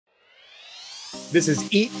This is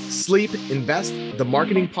Eat, Sleep, Invest, the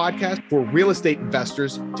marketing podcast for real estate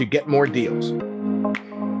investors to get more deals.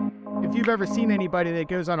 If you've ever seen anybody that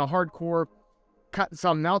goes on a hardcore cut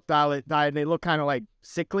something out diet and they look kind of like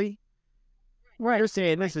sickly, Right. you're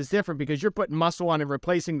saying this is different because you're putting muscle on and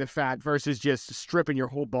replacing the fat versus just stripping your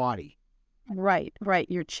whole body. Right.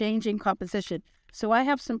 You're changing composition. So I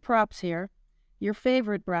have some props here. Your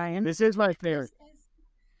favorite, Brian. This is my favorite.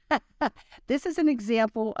 This is an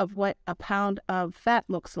example of what a pound of fat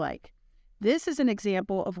looks like. This is an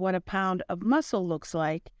example of what a pound of muscle looks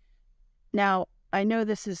like. Now, I know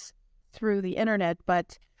this is through the internet,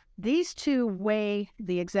 but these two weigh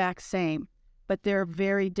the exact same, but they're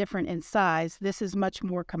very different in size. This is much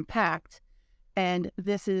more compact, and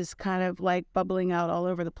this is kind of like bubbling out all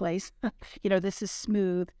over the place. This is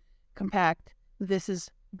smooth, compact. This is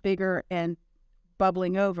bigger and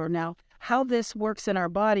bubbling over. Now, how this works in our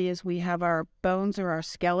body is we have our bones or our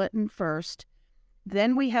skeleton first,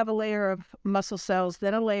 then we have a layer of muscle cells,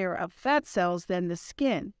 then a layer of fat cells, then the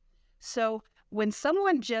skin. So when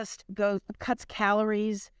someone just cuts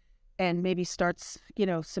calories and maybe starts,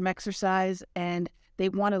 some exercise and they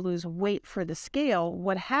want to lose weight for the scale,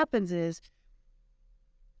 what happens is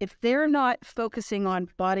if they're not focusing on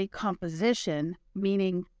body composition,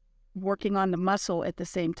 meaning working on the muscle at the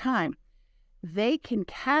same time, they can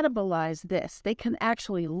catabolize this. They can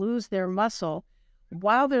actually lose their muscle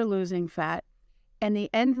while they're losing fat, and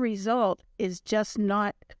the end result is just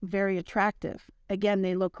not very attractive. Again,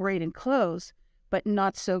 they look great in clothes, but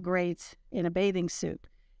not so great in a bathing suit.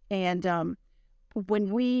 And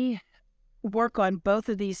when we work on both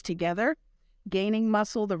of these together, gaining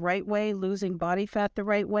muscle the right way, losing body fat the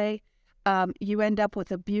right way, you end up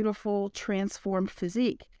with a beautiful, transformed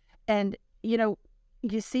physique. And,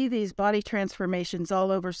 you see these body transformations all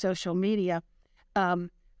over social media.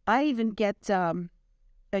 I even get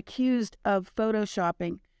accused of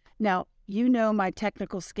photoshopping. Now, my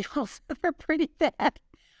technical skills are pretty bad.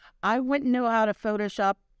 I wouldn't know how to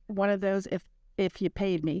Photoshop one of those if you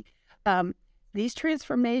paid me. These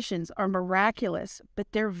transformations are miraculous, but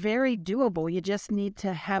they're very doable. You just need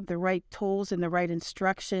to have the right tools and the right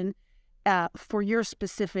instruction for your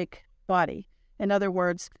specific body. In other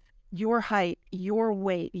words, your height, your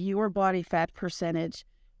weight, your body fat percentage,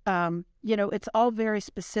 it's all very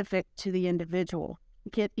specific to the individual.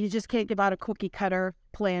 You just can't give out a cookie cutter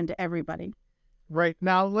plan to everybody. Right.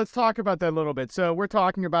 Now, let's talk about that a little bit. So we're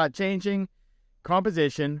talking about changing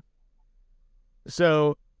composition.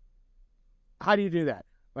 So how do you do that?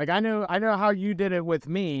 Like, I know how you did it with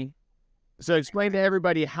me. So explain to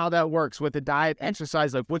everybody how that works with the diet,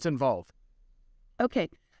 exercise, like what's involved. Okay.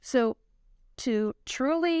 So to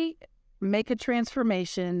truly make a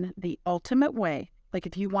transformation the ultimate way, like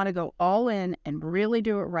if you want to go all in and really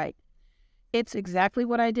do it right, it's exactly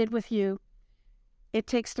what I did with you. It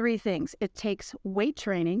takes three things. It takes weight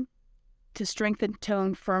training to strengthen,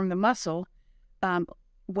 tone, firm the muscle.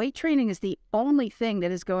 Weight training is the only thing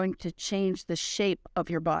that is going to change the shape of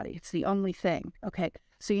your body. It's the only thing. Okay.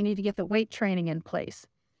 So you need to get the weight training in place.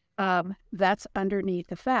 That's underneath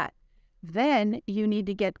the fat. Then you need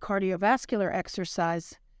to get cardiovascular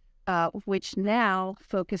exercise, which now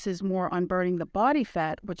focuses more on burning the body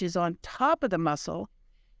fat, which is on top of the muscle.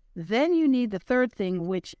 Then you need the third thing,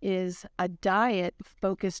 which is a diet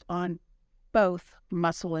focused on both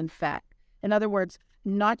muscle and fat. In other words,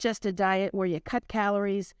 not just a diet where you cut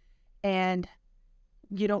calories and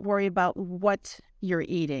you don't worry about what you're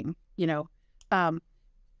eating,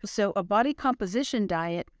 So a body composition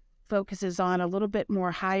diet focuses on a little bit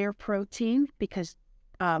more higher protein because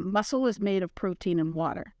muscle is made of protein and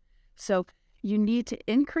water. So you need to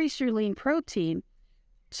increase your lean protein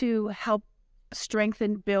to help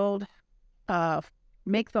strengthen, build,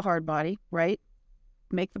 make the hard body, right?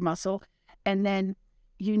 Make the muscle. And then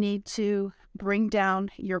you need to bring down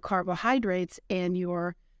your carbohydrates and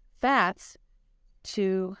your fats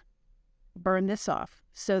to burn this off.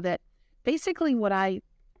 So that basically what I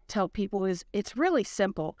tell people is it's really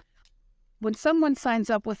simple. When someone signs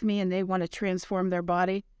up with me and they want to transform their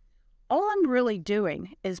body, all I'm really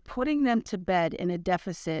doing is putting them to bed in a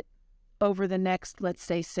deficit over the next, let's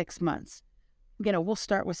say, 6 months. We'll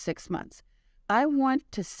start with 6 months. I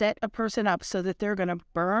want to set a person up so that they're going to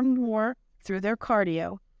burn more through their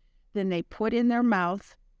cardio than they put in their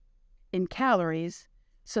mouth in calories,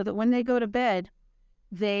 so that when they go to bed,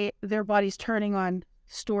 their body's turning on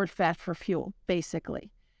stored fat for fuel,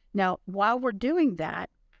 basically. Now, while we're doing that,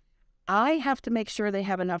 I have to make sure they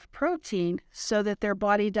have enough protein so that their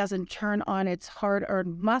body doesn't turn on its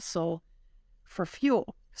hard-earned muscle for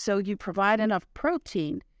fuel. So you provide enough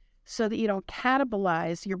protein so that you don't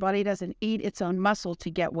catabolize, your body doesn't eat its own muscle to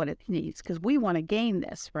get what it needs, because we want to gain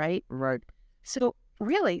this, right? Right. So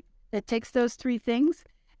really, it takes those three things.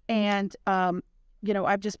 And,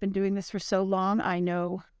 I've just been doing this for so long. I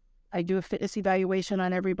know I do a fitness evaluation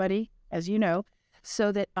on everybody, as you know,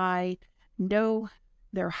 so that I know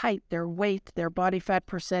their height, their weight, their body fat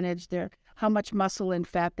percentage, how much muscle and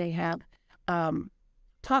fat they have.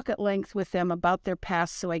 Talk at length with them about their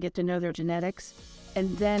past so I get to know their genetics.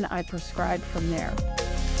 And then I prescribe from there.